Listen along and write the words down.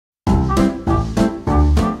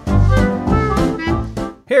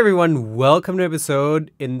Hey everyone, welcome to an episode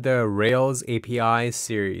in the Rails API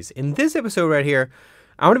series. In this episode right here,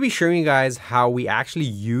 I want to be showing you guys how we actually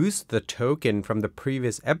use the token from the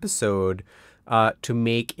previous episode to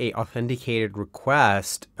make a authenticated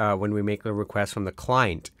request when we make the request from the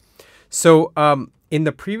client. So in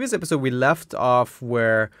the previous episode, we left off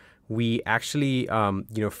where we actually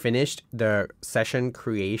finished the session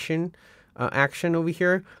creation action over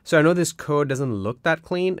here. So I know this code doesn't look that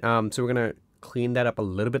clean, so we're gonna clean that up a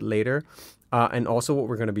little bit later. And also what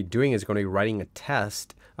we're going to be doing is going to be writing a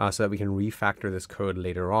test so that we can refactor this code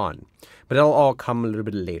later on. But it'll all come a little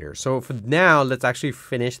bit later. So for now, let's actually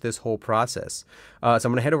finish this whole process. So I'm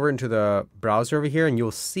going to head over into the browser over here, and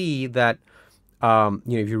you'll see that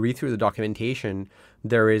if you read through the documentation,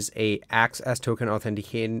 there is a acts as token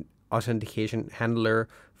authentication handler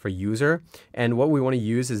for user. And what we want to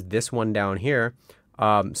use is this one down here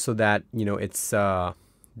so that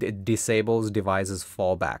it disables devices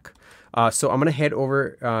fallback. So I'm going to head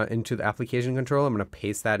over into the application control. I'm going to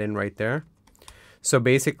paste that in right there. So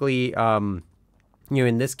basically, in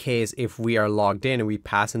this case, if we are logged in and we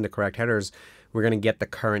pass in the correct headers, we're going to get the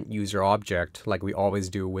current user object like we always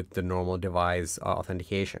do with the normal device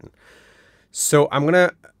authentication. So I'm going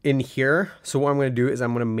to, in here, so what I'm going to do is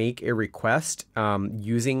I'm going to make a request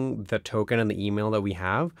using the token and the email that we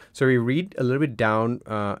have. So we read a little bit down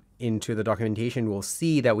into the documentation, we'll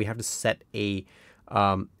see that we have to set a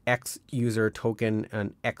X user token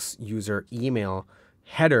and X user email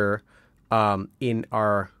header in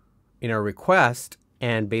our request.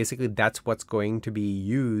 And basically that's what's going to be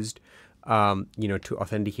used to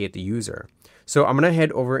authenticate the user. So I'm going to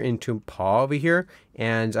head over into paw over here,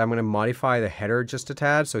 and I'm going to modify the header just a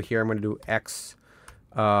tad. So here I'm going to do X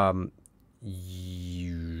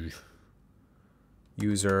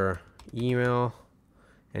user email,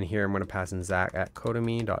 and here I'm going to pass in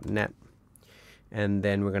zach@codemy.net, and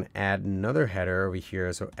then we're going to add another header over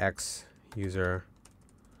here. So X user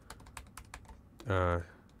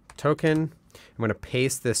token. I'm going to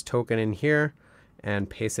paste this token in here and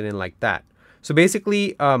paste it in like that. So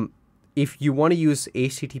basically, if you want to use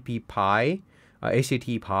HTTP PI,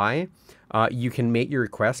 you can make your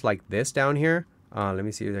request like this down here. Let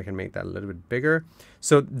me see if I can make that a little bit bigger.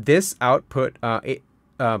 So this output,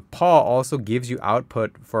 paw also gives you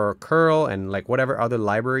output for curl and like whatever other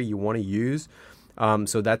library you want to use.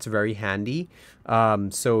 So that's very handy.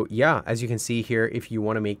 So yeah, as you can see here, if you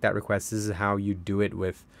want to make that request, this is how you do it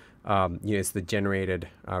with it's the generated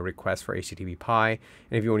request for HTTP PI.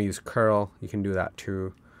 And if you want to use curl, you can do that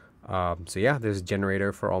too. So yeah, there's a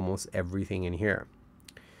generator for almost everything in here.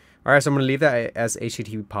 All right, so I'm going to leave that as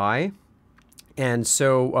HTTP PI. And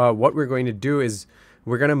so what we're going to do is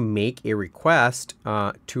we're going to make a request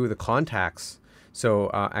to the contacts. So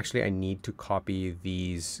actually, I need to copy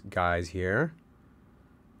these guys here.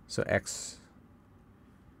 So X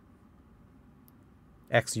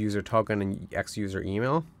user token and X user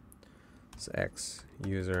email. So X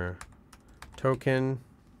user token,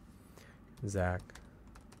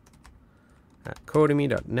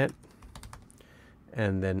 zach@codemy.net,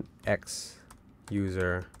 and then X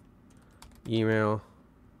user email.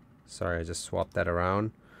 Sorry, I just swapped that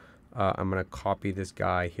around. I'm going to copy this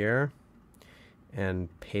guy here and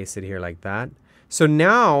paste it here like that. So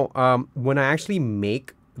now when I actually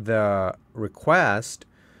make the request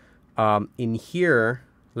in here,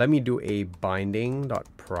 let me do a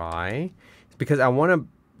binding.pry because I want to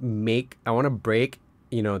break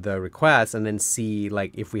the request and then see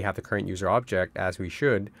like if we have the current user object as we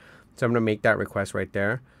should. So I'm going to make that request right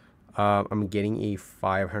there. I'm getting a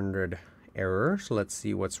 500 error. So let's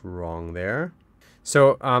see what's wrong there.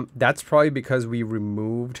 So that's probably because we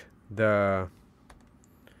removed the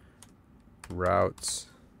routes.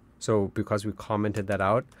 So because we commented that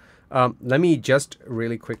out. Let me just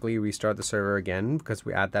really quickly restart the server again because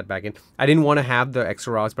we add that back in. I didn't want to have the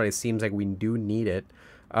extra routes, but it seems like we do need it.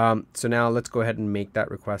 So now let's go ahead and make that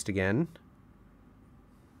request again.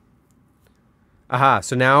 Aha,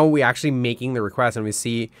 so now we're actually making the request and we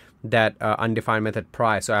see that undefined method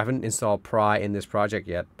pry. So I haven't installed pry in this project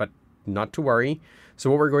yet, but not to worry. So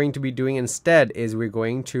what we're going to be doing instead is we're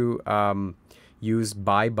going to use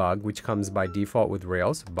byebug, which comes by default with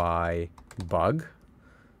Rails, byebug.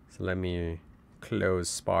 So let me close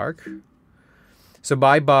Spark. So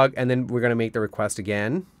byebug, and then we're going to make the request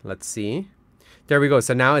again. Let's see. There we go.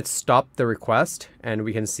 So now it's stopped the request and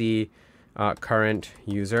we can see current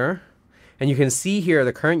user. And you can see here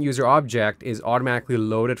the current user object is automatically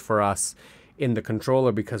loaded for us in the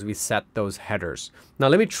controller because we set those headers. Now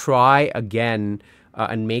let me try again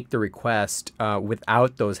and make the request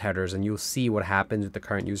without those headers, and you'll see what happens with the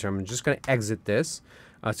current user. I'm just going to exit this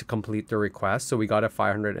to complete the request. So we got a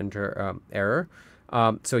 500 enter error.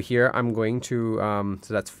 So here I'm going to,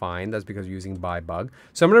 so that's fine. That's because we're using byebug.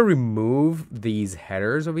 So I'm going to remove these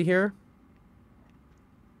headers over here,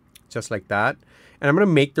 just like that. And I'm going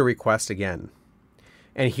to make the request again.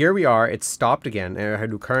 And here we are, it's stopped again. And I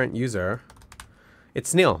do current user,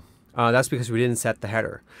 it's nil. That's because we didn't set the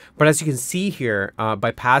header. But as you can see here,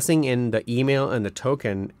 by passing in the email and the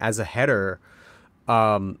token as a header,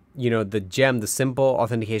 you know, the gem, the simple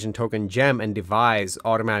authentication token gem and device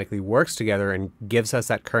automatically works together and gives us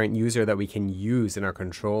that current user that we can use in our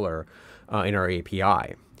controller in our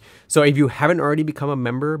API. So if you haven't already become a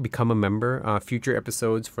member, become a member. Future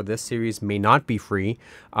episodes for this series may not be free,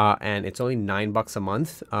 and it's only $9 a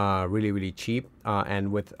month, really, really cheap.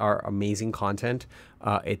 And with our amazing content,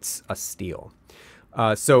 it's a steal.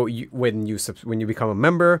 So when you become a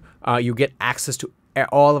member, you get access to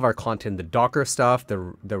all of our content, the Docker stuff, the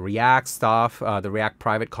React stuff, the React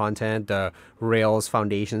private content, the Rails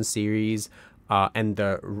Foundation series, and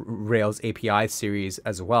the Rails API series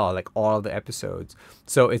as well, like all of the episodes.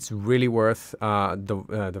 So it's really worth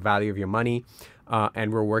the value of your money.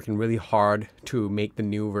 And we're working really hard to make the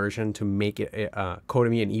new version, to make it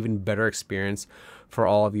Codemy an even better experience for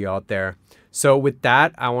all of you out there. So with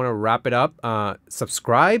that, I want to wrap it up.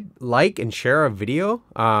 Subscribe, like, and share our video.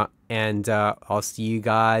 And I'll see you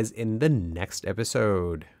guys in the next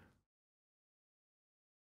episode.